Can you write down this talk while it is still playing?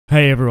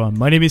Hey everyone,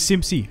 my name is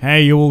Simpzy. How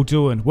you all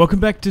doing? Welcome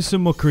back to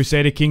some more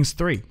Crusader Kings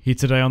 3 here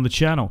today on the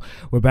channel.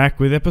 We're back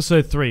with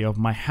episode 3 of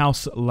my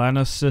House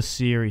Lannister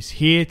series.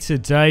 Here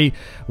today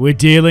we're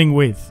dealing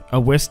with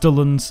a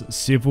Westerlands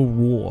civil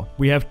war.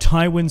 We have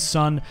Tywin's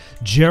son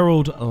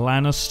Gerald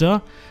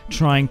Lannister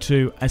trying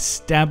to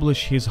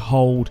establish his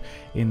hold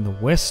in the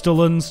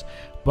Westerlands,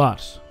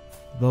 but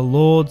the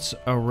lords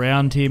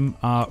around him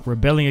are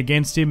rebelling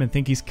against him and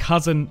think his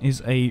cousin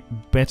is a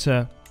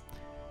better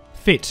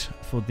fit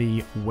for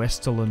the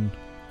Westerland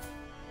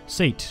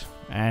seat,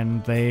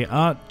 and they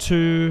aren't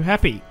too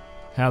happy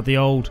how the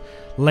old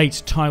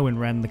late Tywin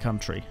ran the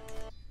country.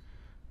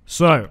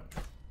 So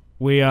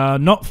we are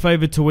not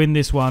favoured to win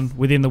this one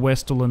within the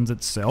Westerlands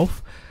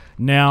itself.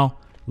 Now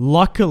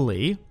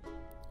luckily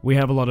we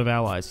have a lot of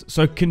allies,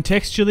 so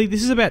contextually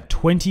this is about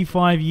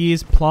 25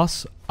 years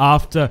plus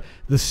after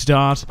the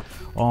start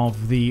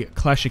of the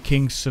Clash of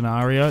Kings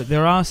scenario.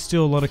 There are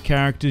still a lot of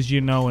characters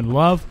you know and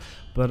love,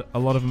 but a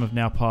lot of them have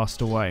now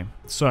passed away.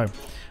 So,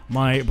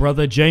 my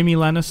brother Jaime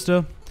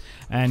Lannister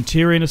and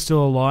Tyrion are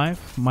still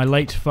alive. My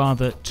late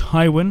father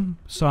Tywin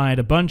sired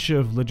a bunch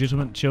of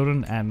legitimate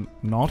children and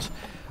not.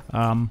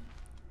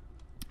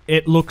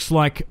 It looks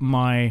like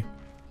my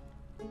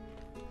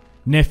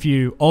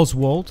nephew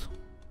Oswald,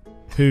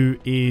 who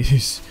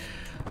is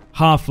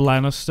half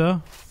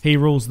Lannister, he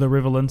rules the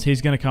Riverlands,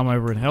 he's going to come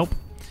over and help.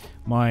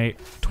 My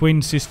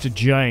twin sister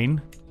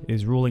Jane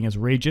is ruling as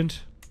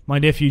regent. My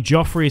nephew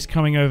Joffrey is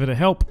coming over to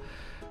help.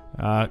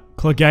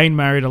 Clegane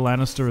married a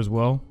Lannister as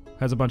well.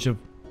 Has a bunch of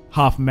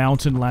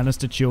half-mountain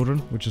Lannister children,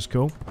 which is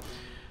cool.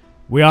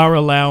 We are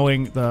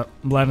allowing the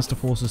Lannister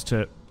forces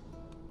to...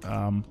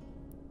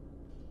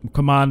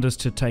 commanders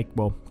to take,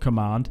 well,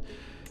 command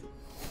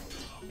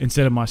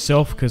instead of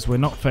myself, because we're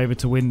not favoured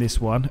to win this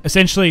one.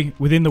 Essentially,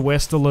 within the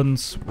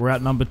Westerlands, we're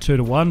outnumbered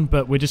 2-1,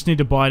 but we just need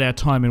to bide our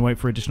time and wait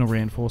for additional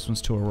reinforcements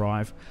to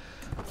arrive.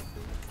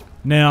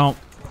 Now,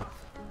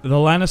 the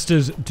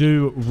Lannisters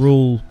do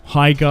rule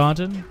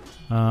Highgarden,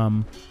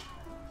 and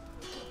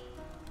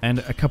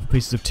a couple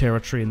pieces of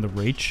territory in the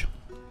Reach.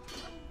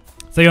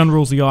 Theon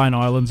rules the Iron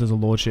Islands as a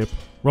lordship.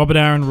 Robert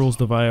Arryn rules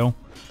the Vale.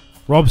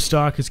 Robb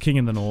Stark is king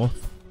in the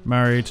north,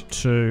 married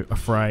to a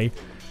Frey.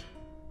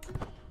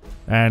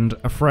 And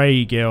a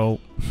Frey girl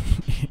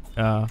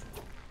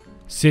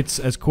sits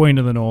as queen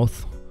of the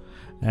north.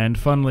 And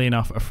funnily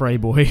enough, a Frey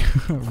boy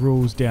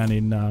rules down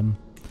in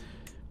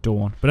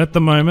Dawn. But at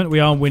the moment, we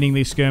are winning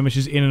these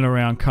skirmishes in and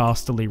around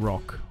Casterly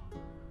Rock.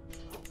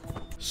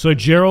 So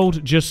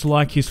Gerald, just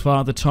like his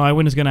father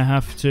Tywin, is going to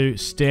have to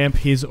stamp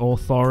his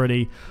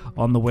authority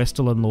on the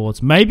Westerland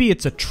lords. Maybe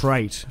it's a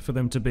trait for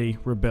them to be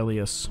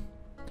rebellious.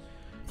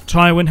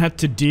 Tywin had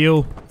to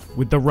deal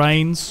with the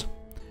Rains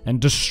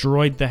and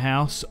destroyed the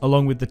house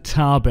along with the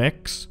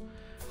Tarbecks.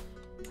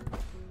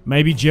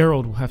 Maybe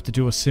Gerald will have to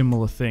do a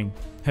similar thing,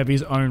 have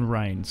his own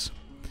reigns.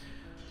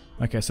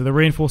 Okay, so the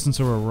reinforcements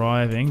are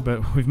arriving,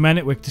 but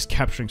we're just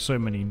capturing so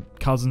many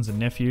cousins and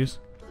nephews.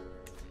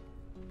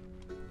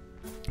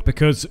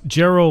 Because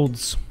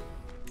Gerald's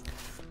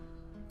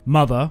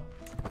mother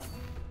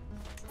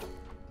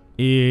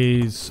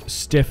is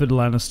Stefford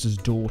Lannister's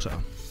daughter.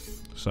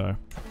 So,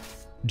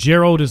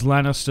 Gerald is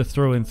Lannister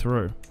through and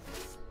through.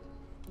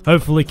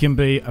 Hopefully can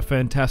be a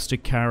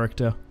fantastic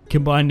character,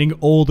 combining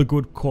all the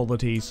good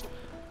qualities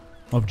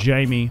of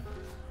Jaime,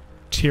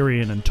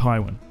 Tyrion and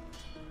Tywin.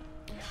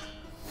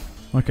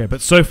 Okay,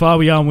 but so far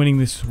we are winning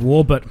this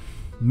war, but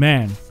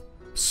man,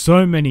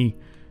 so many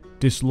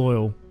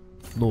disloyal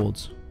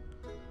lords.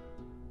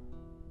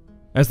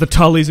 As the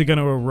Tullys are going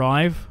to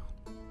arrive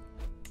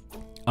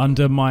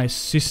under my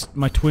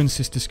twin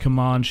sister's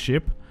command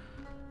ship.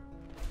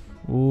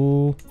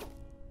 Ooh.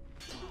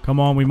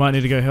 Come on, we might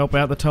need to go help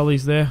out the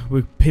Tullys there.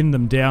 We've pinned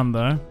them down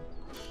though.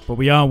 But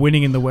we are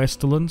winning in the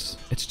Westerlands.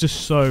 It's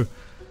just so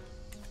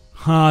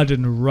hard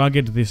and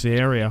rugged, this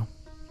area.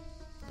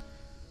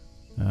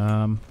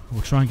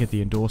 We'll try and get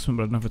the endorsement,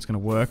 but I don't know if it's going to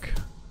work.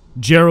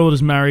 Gerald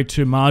is married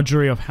to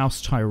Marjorie of House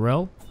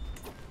Tyrell.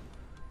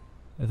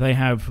 They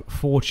have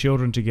 4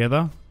 children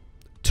together.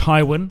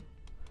 Tywin,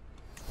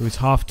 who is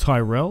half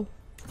Tyrell.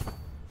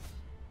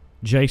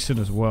 Jason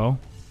as well.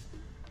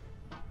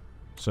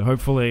 So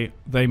hopefully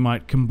they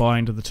might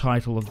combine to the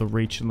title of the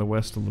Reach in the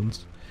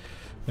Westerlands.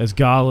 As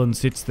Garland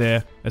sits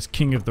there as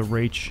King of the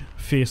Reach,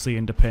 fiercely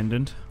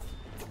independent.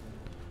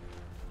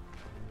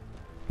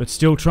 But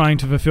still trying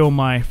to fulfill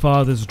my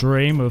father's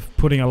dream of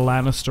putting a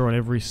Lannister on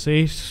every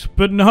seat.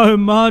 But no,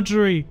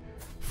 Marjorie,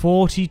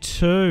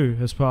 42,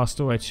 has passed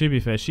away. To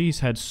be fair, she's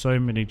had so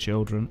many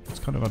children. It's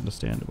kind of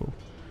understandable.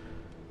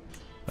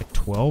 Like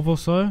 12 or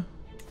so?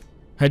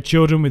 Had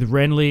children with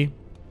Renly,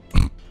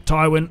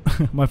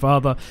 Tywin, my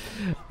father,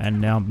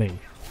 and now me.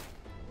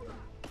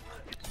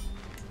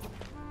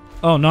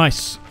 Oh,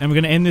 nice. And we're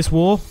going to end this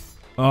war?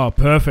 Oh,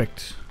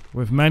 perfect.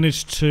 We've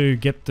managed to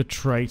get the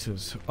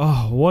traitors.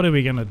 Oh, what are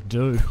we going to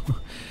do?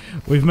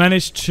 We've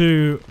managed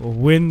to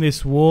win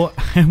this war,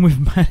 and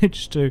we've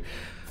managed to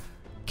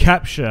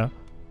capture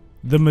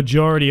the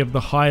majority of the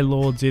High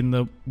Lords in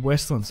the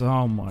Westlands.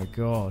 Oh my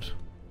god.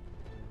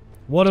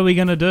 What are we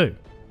going to do?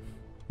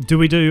 Do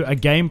we do a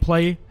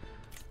gameplay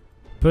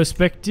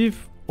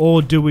perspective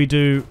or do we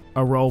do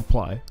a role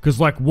play? Because,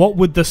 like, what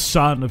would the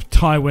son of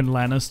Tywin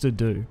Lannister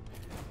do?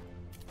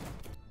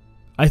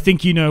 I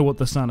think you know what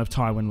the son of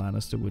Tywin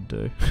Lannister would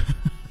do.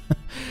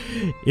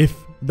 If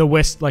the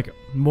West, like,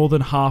 more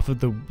than half of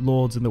the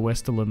lords in the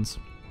Westerlands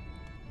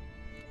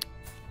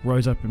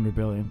rose up in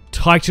rebellion.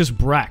 Titus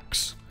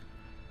Brax,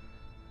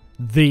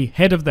 the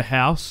head of the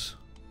house,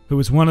 who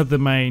was one of the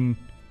main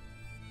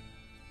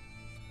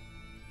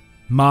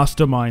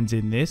masterminds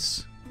in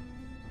this,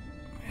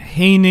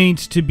 he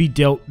needs to be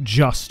dealt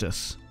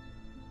justice.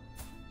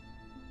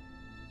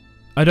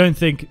 I don't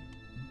think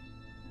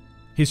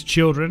his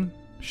children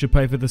should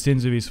pay for the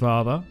sins of his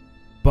father,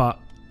 but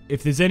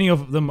if there's any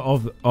of them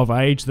of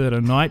age that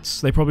are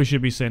knights, they probably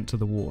should be sent to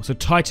the war. So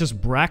Titus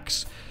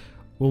Brax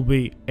will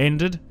be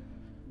ended.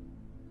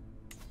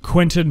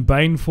 Quentin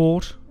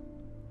Bainfort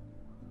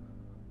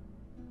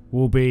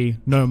will be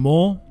no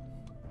more.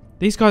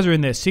 These guys are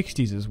in their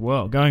 60s as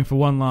well, going for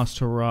one last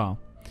hurrah.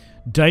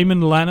 Daemon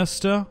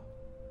Lannister,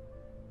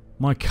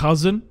 my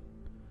cousin,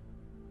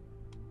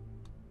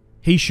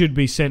 he should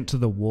be sent to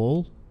the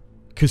wall,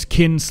 because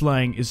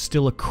kinslaying is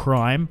still a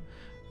crime,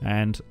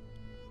 and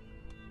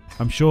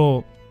I'm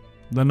sure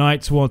the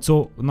Night's Watch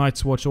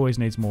always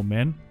needs more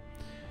men.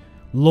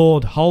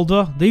 Lord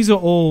Hulder, these are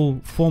all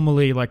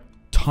formerly like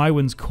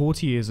Tywin's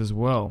courtiers as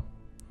well.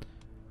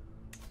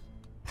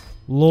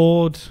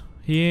 Lord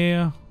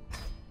here,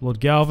 Lord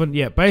Galvin.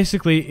 Yeah,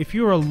 basically, if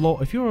you're a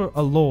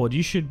lord,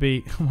 you should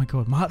be. Oh my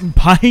God, Martin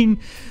Payne,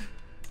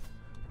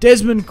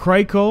 Desmond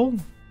Crakehall,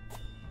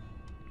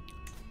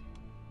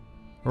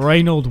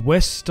 Reynold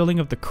Westerling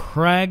of the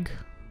Crag,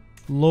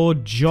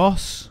 Lord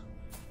Joss.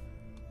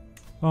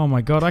 Oh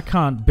my God, I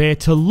can't bear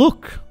to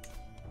look.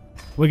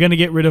 We're going to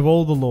get rid of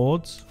all the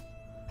lords.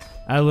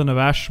 Alan of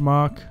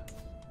Ashmark.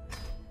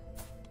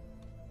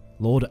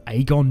 Lord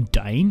Aegon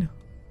Dane.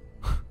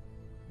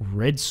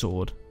 Red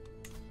Sword.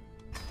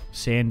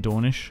 Sand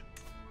Dornish.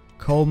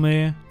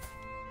 Colmere.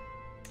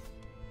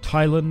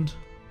 Tyland.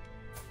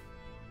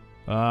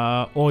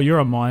 Or you're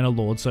a minor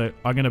lord, so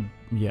I'm going to...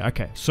 Yeah,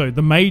 okay. So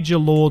the major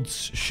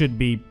lords should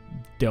be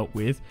dealt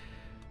with.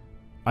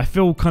 I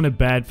feel kind of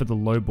bad for the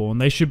lowborn.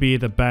 They should be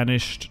either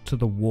banished to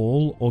the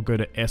wall or go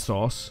to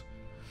Essos.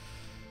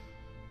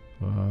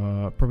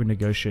 Probably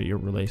negotiate your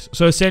release.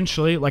 So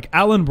essentially, like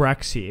Alan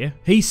Brax here,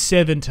 he's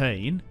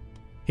 17.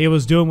 He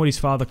was doing what his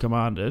father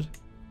commanded,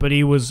 but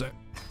he was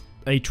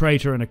a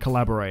traitor and a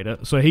collaborator,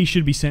 so he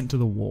should be sent to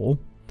the wall.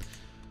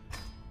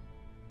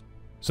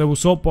 So we'll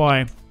sort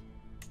by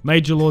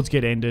major lords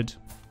get ended,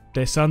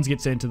 their sons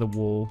get sent to the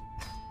wall,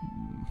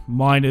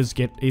 minors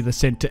get either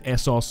sent to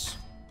Essos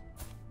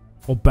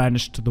or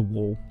banished to the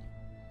wall.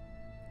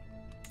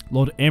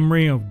 Lord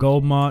Emery of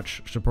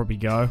Goldmarch should probably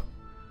go.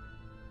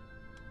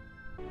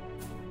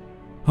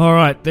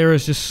 Alright, there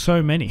is just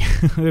so many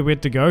that we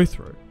had to go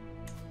through.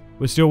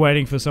 We're still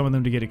waiting for some of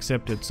them to get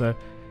accepted, so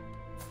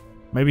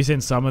maybe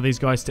send some of these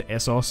guys to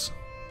Essos.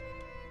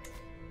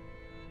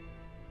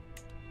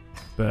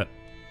 But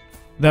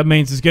that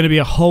means there's going to be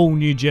a whole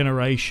new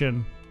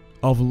generation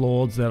of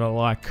lords that are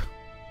like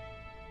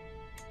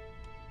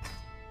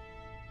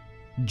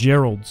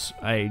Gerald's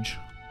age.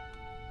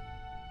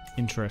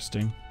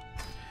 Interesting.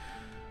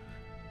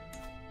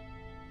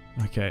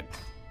 Okay.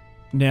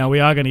 Now, we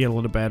are going to get a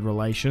lot of bad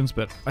relations,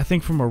 but I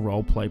think from a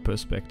roleplay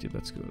perspective,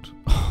 that's good.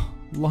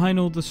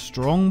 Lionel the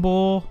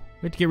Strongbow. We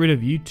had to get rid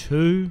of you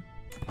too.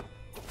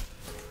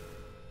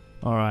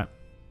 Alright.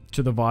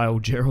 To the vile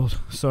Gerald.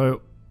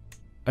 So,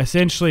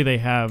 essentially they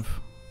have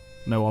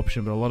no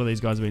option, but a lot of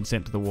these guys have been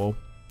sent to the wall.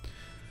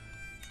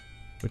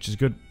 Which is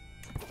good.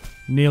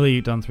 Nearly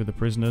done through the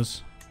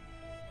prisoners.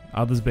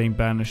 Others being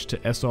banished to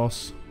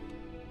Essos.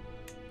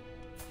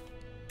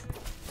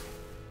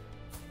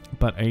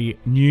 But a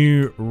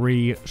new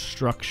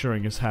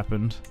restructuring has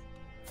happened.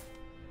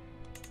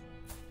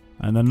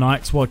 And the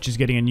Night's Watch is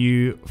getting a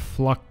new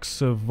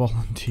flux of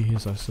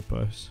volunteers, I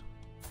suppose.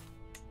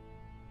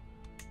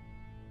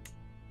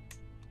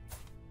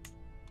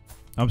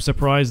 I'm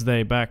surprised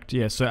they backed.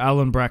 Yeah, so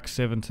Alan Brack,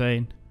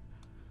 17.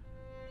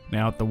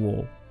 Now at the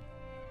wall.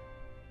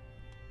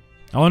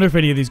 I wonder if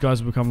any of these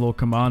guys will become Lord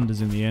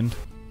Commanders in the end.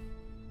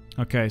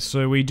 Okay,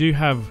 so we do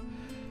have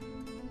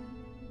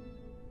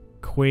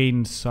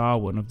Queen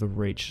Sarwyn of the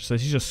Reach. So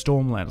she's a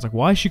Stormland. It's like,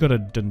 why has she got a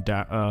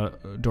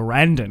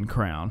Durandon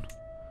crown?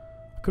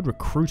 I could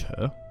recruit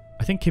her.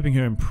 I think keeping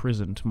her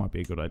imprisoned might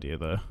be a good idea,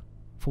 though.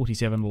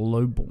 47,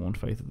 lowborn,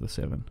 Faith of the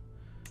Seven.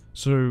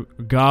 So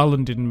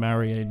Garland didn't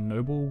marry a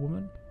noble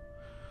woman.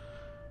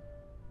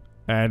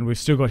 And we've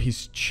still got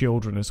his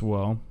children as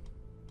well.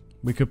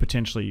 We could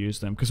potentially use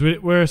them. Because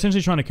we're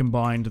essentially trying to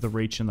combine the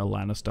Reach and the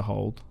Lannister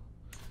hold.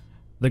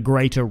 The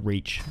greater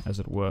Reach, as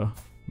it were.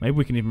 Maybe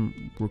we can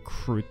even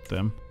recruit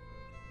them.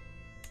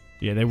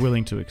 Yeah, they're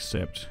willing to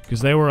accept.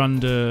 Because they were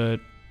under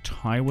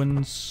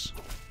Tywin's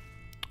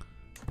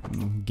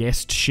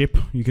guest ship,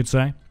 you could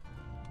say.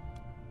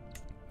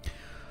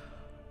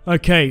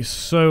 Okay,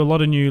 so a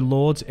lot of new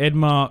lords.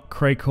 Edmar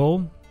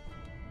Crakehall.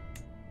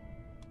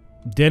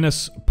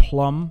 Dennis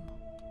Plum.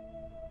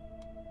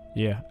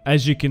 Yeah,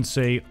 as you can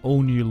see,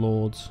 all new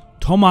lords.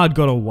 Tomard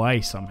got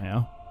away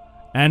somehow.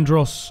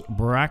 Andros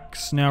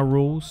Brax now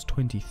rules,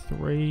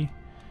 23.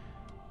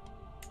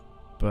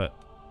 But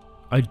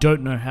I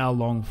don't know how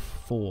long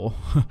for.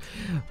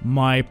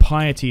 My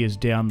piety is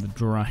down the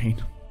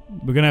drain.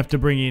 We're going to have to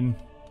bring in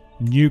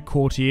new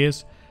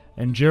courtiers,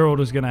 and Gerald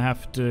is going to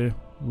have to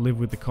live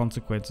with the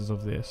consequences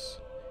of this.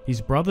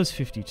 His brother's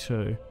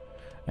 52,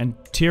 and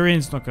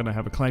Tyrion's not going to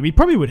have a claim. He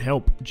probably would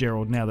help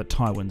Gerald now that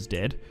Tywin's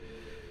dead.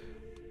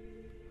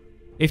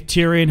 If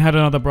Tyrion had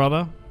another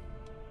brother,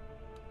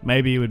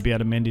 maybe he would be able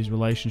to mend his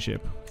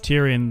relationship.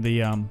 Tyrion the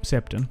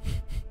Septon.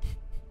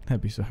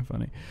 That'd be so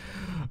funny.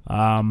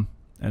 And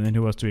then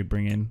who else do we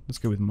bring in? Let's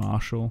go with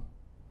Marshall.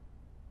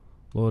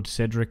 Lord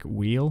Cedric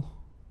Wheel.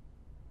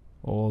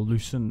 Or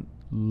Lucen...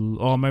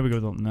 Oh, maybe go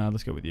with... No,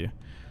 let's go with you.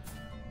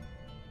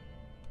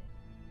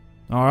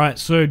 Alright,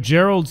 so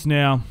Gerald's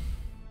now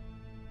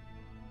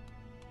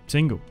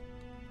single.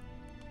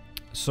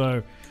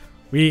 So,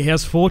 he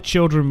has 4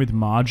 children with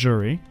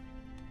Marjorie.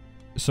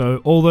 So,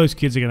 all those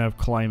kids are going to have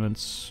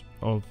claimants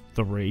of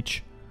the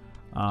Reach.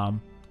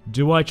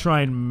 Do I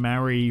try and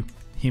marry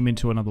him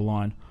into another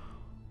line?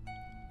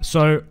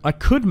 So, I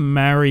could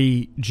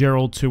marry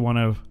Gerald to one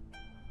of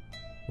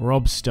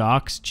Robb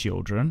Stark's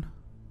children.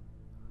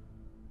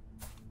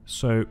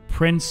 So,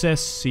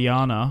 Princess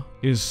Sienna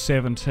is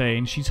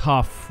 17. She's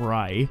half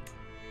Frey.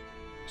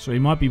 So, he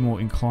might be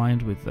more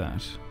inclined with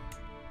that.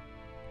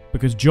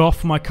 Because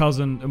Joff, my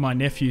cousin, my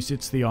nephew,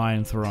 sits the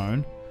Iron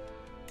Throne.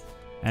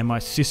 And my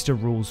sister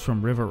rules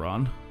from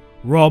Riverrun.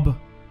 Robb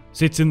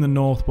sits in the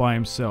north by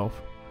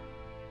himself.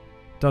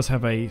 Does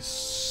have a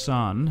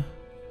son.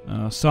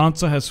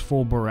 Sansa has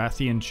 4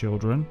 Baratheon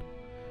children.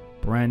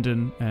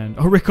 Brandon and...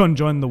 Oh, Rickon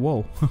joined the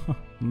Wall.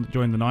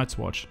 Joined the Night's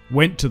Watch.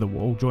 Went to the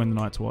Wall, joined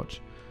the Night's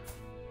Watch.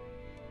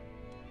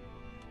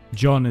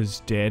 Jon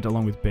is dead,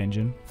 along with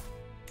Benjen.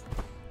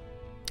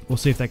 We'll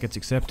see if that gets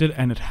accepted.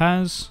 And it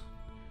has.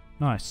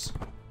 Nice.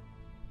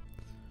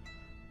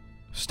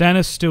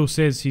 Stannis still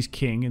says he's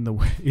king in the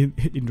in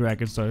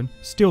Dragonstone.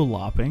 Still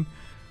LARPing.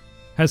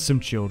 Has some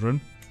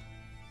children.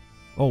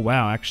 Oh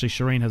wow, actually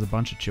Shireen has a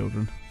bunch of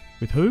children.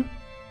 With who?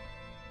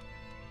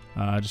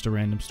 Just a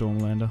random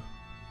Stormlander.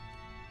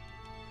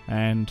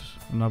 And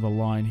another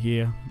line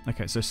here.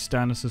 Okay, so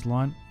Stannis'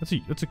 line.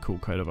 That's a cool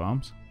coat of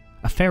arms.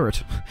 A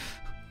ferret.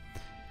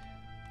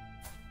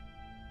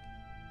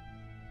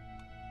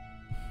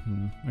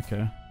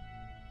 Okay.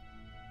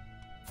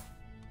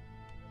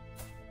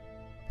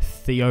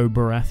 Theo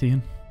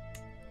Baratheon.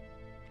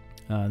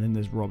 Then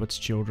there's Robert's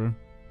children.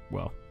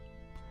 Well,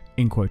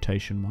 in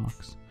quotation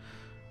marks.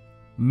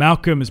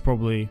 Malcolm is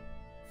probably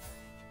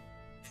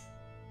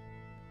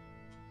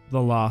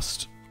the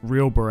last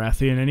real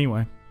Baratheon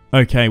anyway.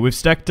 Okay, we've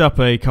stacked up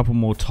a couple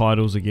more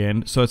titles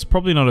again, so it's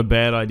probably not a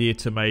bad idea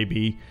to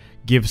maybe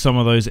give some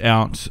of those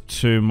out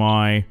to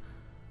my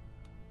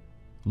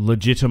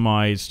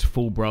legitimized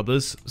full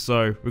brothers.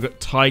 So we've got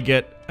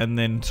Tyget and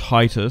then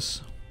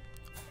Titus.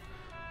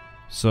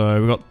 So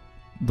we've got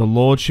the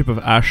Lordship of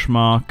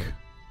Ashmark.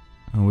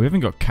 And we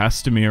haven't got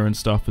Castamere and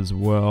stuff as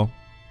well.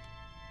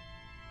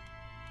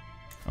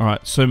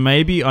 Alright, so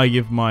maybe I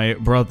give my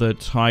brother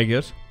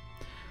Tyget.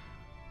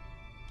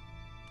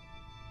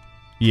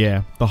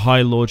 Yeah, the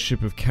High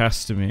Lordship of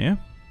Castamere.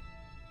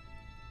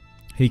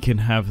 He can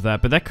have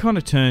that. But that kind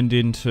of turned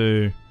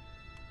into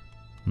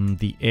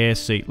the heir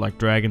seat like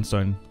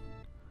Dragonstone.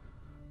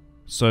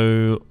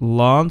 So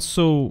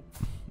Lancel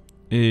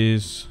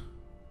is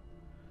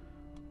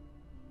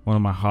one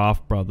of my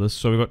half-brothers.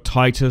 So we've got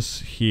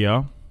Titus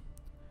here.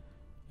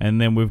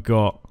 And then we've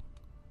got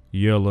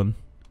Yerlin.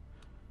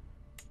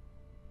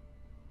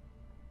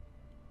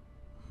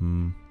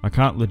 I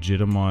can't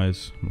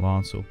legitimize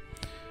Lancel.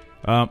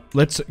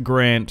 Let's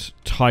grant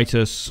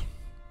Titus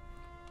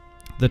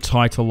the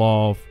title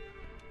of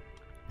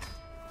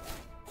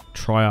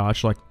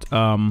Triarch. Like,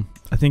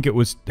 I think it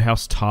was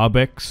House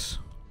Tarbek's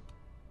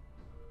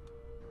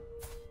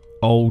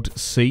old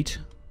seat.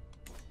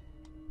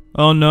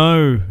 Oh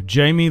no,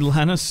 Jaime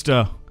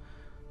Lannister,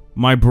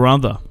 my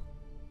brother,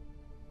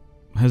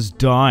 has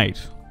died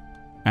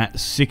at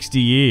 60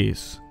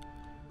 years.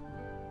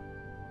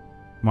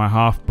 My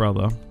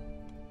half-brother.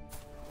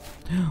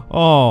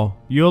 Oh,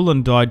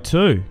 Yerlin died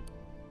too.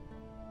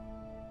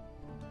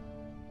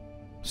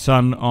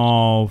 Son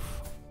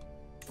of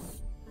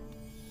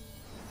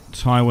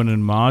Tywin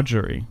and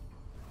Marjorie.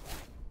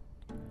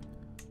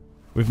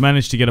 We've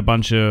managed to get a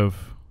bunch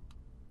of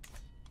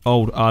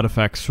old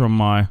artifacts from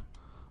my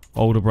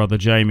older brother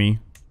Jaime.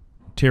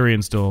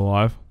 Tyrion's still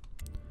alive.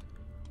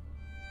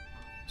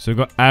 So we've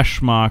got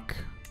Ashmark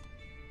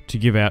to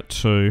give out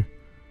to.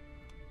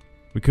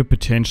 We could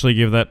potentially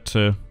give that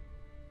to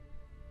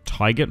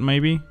Tyget,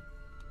 maybe?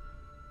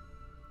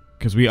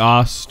 Because we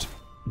asked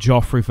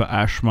Joffrey for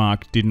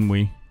Ashmark, didn't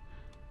we?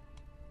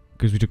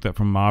 Because we took that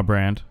from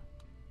Marbrand.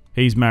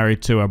 He's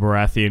married to a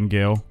Baratheon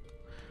girl.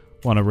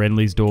 One of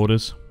Renly's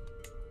daughters.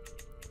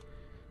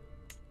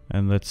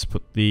 And let's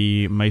put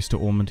the Maester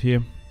Ormond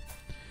here.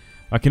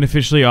 I can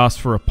officially ask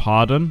for a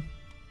pardon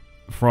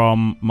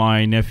from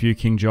my nephew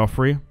King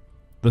Joffrey,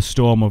 the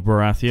Storm of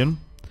Baratheon,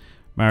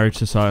 married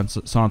to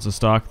Sansa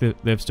Stark.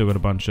 They've still got a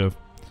bunch of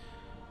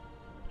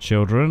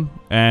children.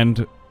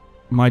 And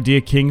my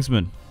dear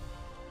Kingsman,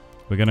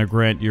 we're going to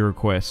grant your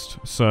request.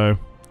 So,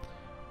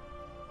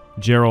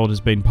 Gerald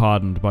has been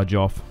pardoned by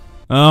Joff.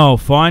 Oh,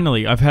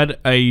 finally, I've had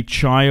a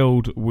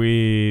child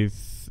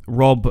with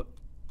Robb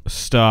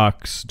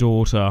Stark's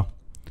daughter,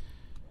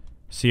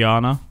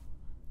 Sienna.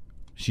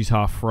 She's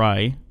half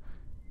Frey.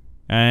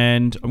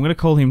 And I'm going to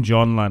call him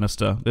Jon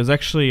Lannister. There's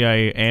actually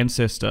a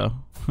ancestor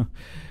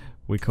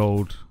we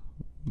called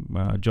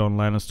Jon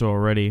Lannister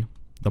already.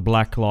 The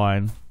Black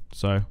Lion.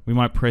 So we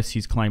might press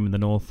his claim in the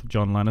north,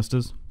 Jon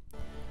Lannister's.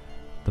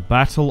 The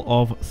Battle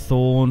of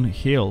Thorn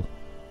Hill.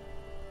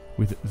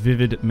 With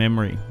vivid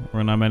memory.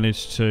 When I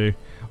managed to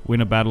win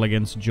a battle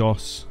against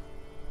Joss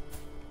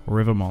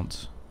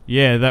Rivermont.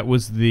 Yeah, that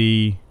was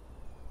the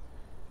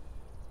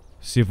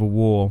civil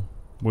war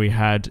we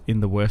had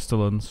in the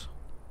Westerlands.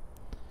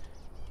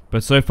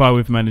 But so far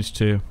we've managed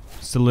to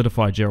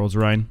solidify Gerald's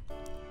reign.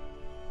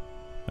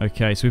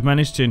 Okay, so we've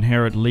managed to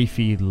inherit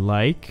Leafy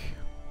Lake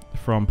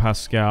from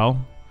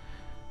Pascal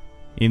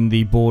in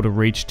the Border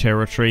Reach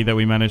territory that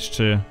we managed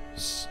to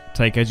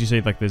take. As you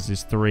see, like there's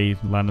these 3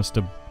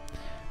 Lannister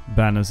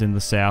banners in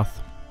the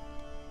south.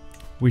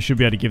 We should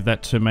be able to give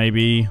that to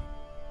maybe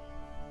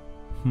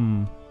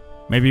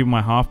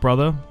my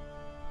half-brother,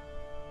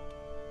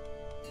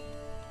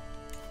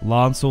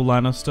 Lancel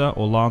Lannister,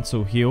 or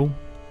Lancel Hill,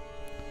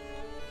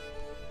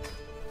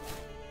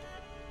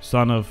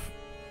 son of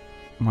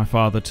my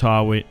father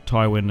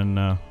Tywin and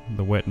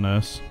the Wet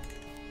Nurse.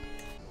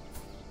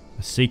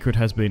 A secret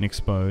has been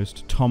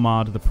exposed.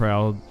 Tomard the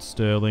Proud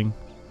Sterling,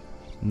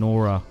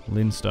 Nora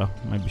Linster,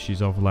 maybe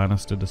she's of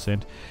Lannister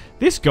descent.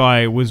 This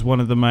guy was one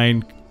of the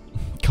main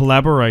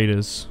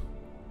collaborators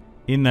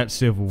in that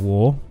civil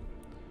war,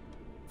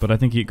 but I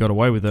think he got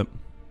away with it.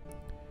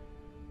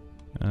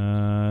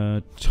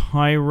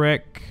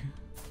 Tyrek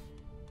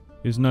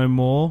is no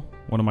more.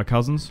 One of my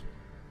cousins.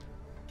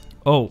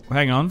 Oh,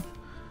 hang on.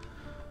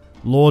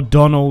 Lord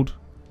Donald,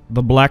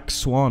 the Black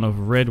Swan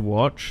of Red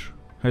Watch,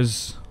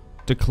 has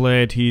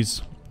declared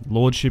his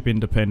lordship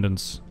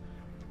independence.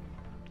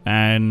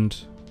 And,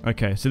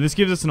 okay, so this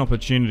gives us an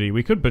opportunity.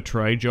 We could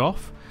betray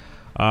Joff.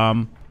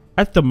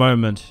 At the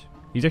moment,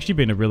 he's actually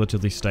been a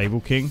relatively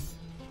stable king.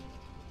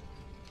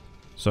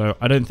 So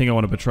I don't think I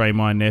want to betray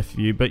my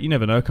nephew, but you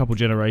never know, a couple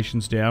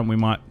generations down, we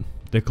might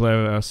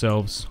declare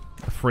ourselves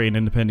a free and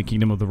independent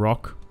kingdom of the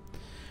Rock.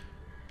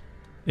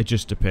 It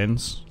just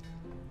depends.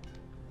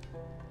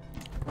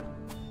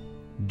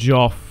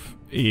 Joff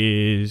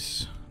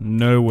is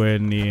nowhere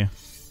near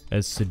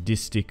as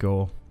sadistic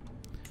or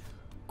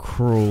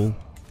cruel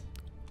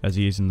as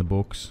he is in the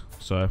books,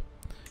 so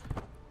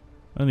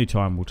only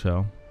time will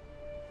tell.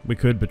 We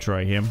could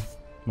betray him,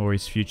 or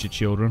his future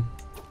children.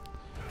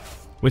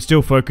 We're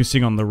still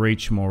focusing on the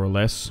Reach, more or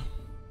less.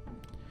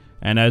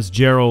 And as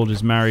Gerald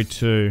is married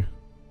to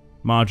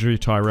Marjorie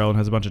Tyrell and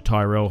has a bunch of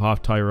Tyrell,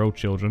 half Tyrell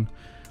children,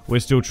 we're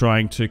still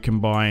trying to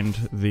combine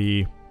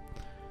the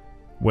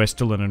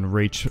Westerland and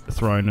Reach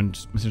throne and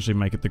essentially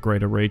make it the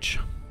Greater Reach.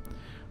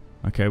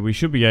 Okay, we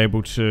should be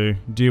able to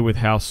deal with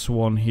House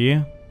Swan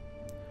here,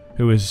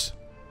 who has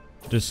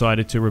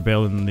decided to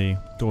rebel in the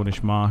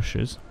Dornish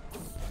Marshes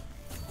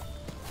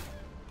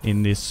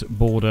in this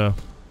border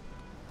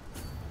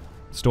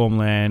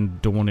Stormland,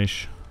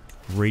 Dornish,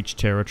 Reach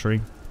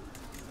territory.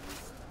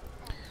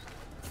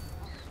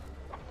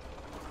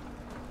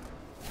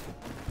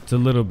 It's a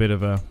little bit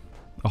of a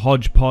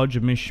hodgepodge,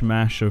 a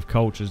mishmash of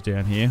cultures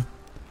down here.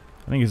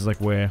 I think this is like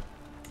where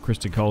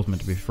Kristen Cole's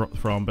meant to be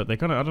from, but they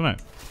kind of, I don't know.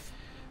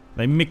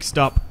 They mixed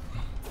up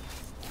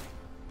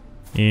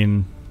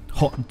in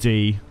Hot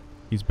D,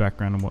 his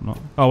background and whatnot.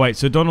 Oh wait,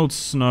 so Donald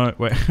Snow,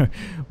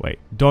 wait,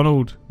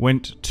 Donald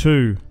went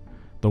to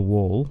the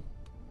Wall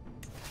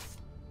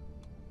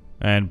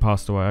and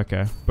passed away,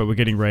 okay. But we're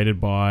getting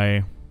raided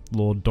by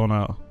Lord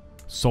Donna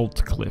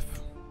Saltcliffe.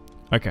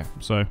 Okay,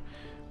 so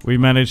we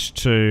managed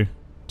to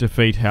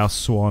defeat House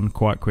Swan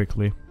quite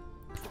quickly.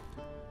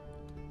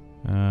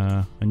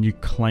 A new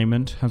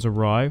claimant has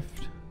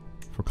arrived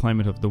for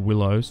claimant of the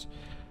Willows.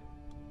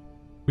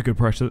 We could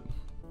press it.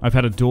 I've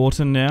had a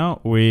daughter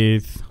now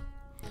with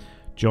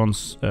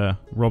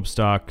Robb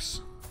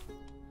Stark's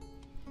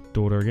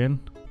daughter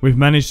again. We've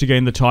managed to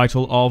gain the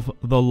title of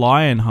the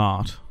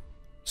Lionheart.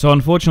 So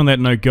unfortunately on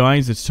that note,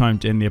 guys, it's time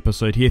to end the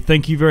episode here.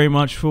 Thank you very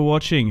much for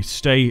watching.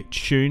 Stay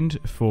tuned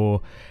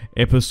for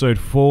episode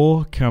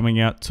 4 coming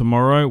out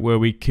tomorrow, where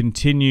we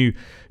continue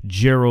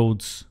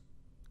Gerald's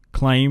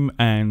claim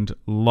and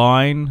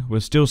line. We're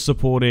still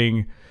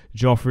supporting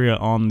Joffrey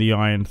on the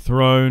Iron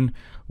Throne.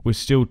 We're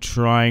still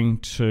trying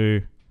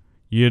to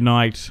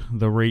unite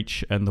the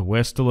Reach and the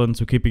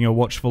Westerlands. We're keeping a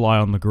watchful eye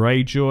on the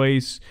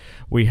Greyjoys.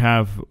 We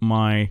have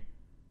my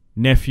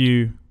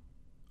nephew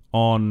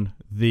on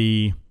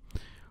the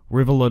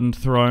Riverland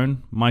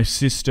throne. My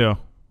sister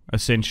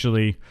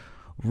essentially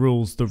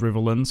rules the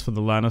Riverlands for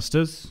the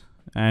Lannisters.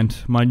 And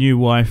my new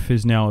wife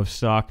is now of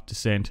Stark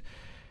descent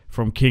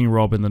from King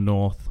Robb in the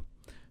north.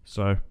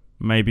 So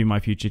maybe my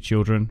future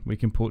children we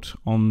can put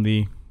on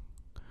the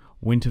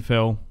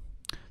Winterfell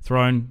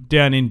throne.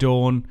 Down in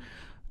Dorne,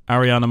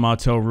 Ariana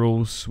Martell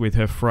rules with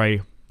her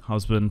Frey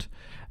husband,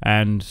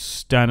 and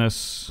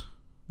Stannis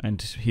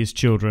and his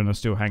children are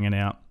still hanging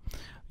out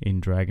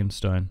in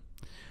Dragonstone.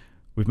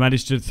 We've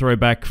managed to throw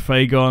back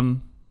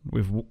Fagon.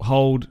 We've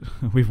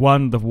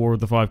won the War of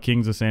the Five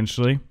Kings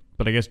essentially,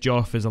 but I guess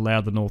Joff has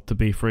allowed the North to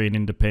be free and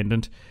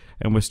independent,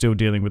 and we're still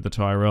dealing with the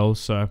Tyrells,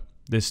 so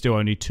there's still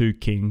only 2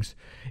 kings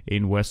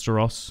in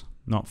Westeros,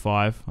 not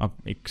 5,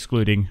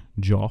 excluding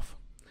Joff.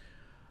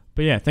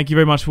 But yeah, thank you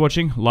very much for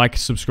watching. Like,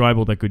 subscribe,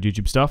 all that good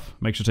YouTube stuff.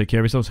 Make sure to take care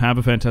of yourselves. Have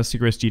a fantastic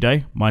rest of your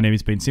day. My name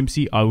has been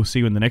Simpzy. I will see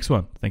you in the next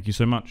one. Thank you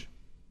so much.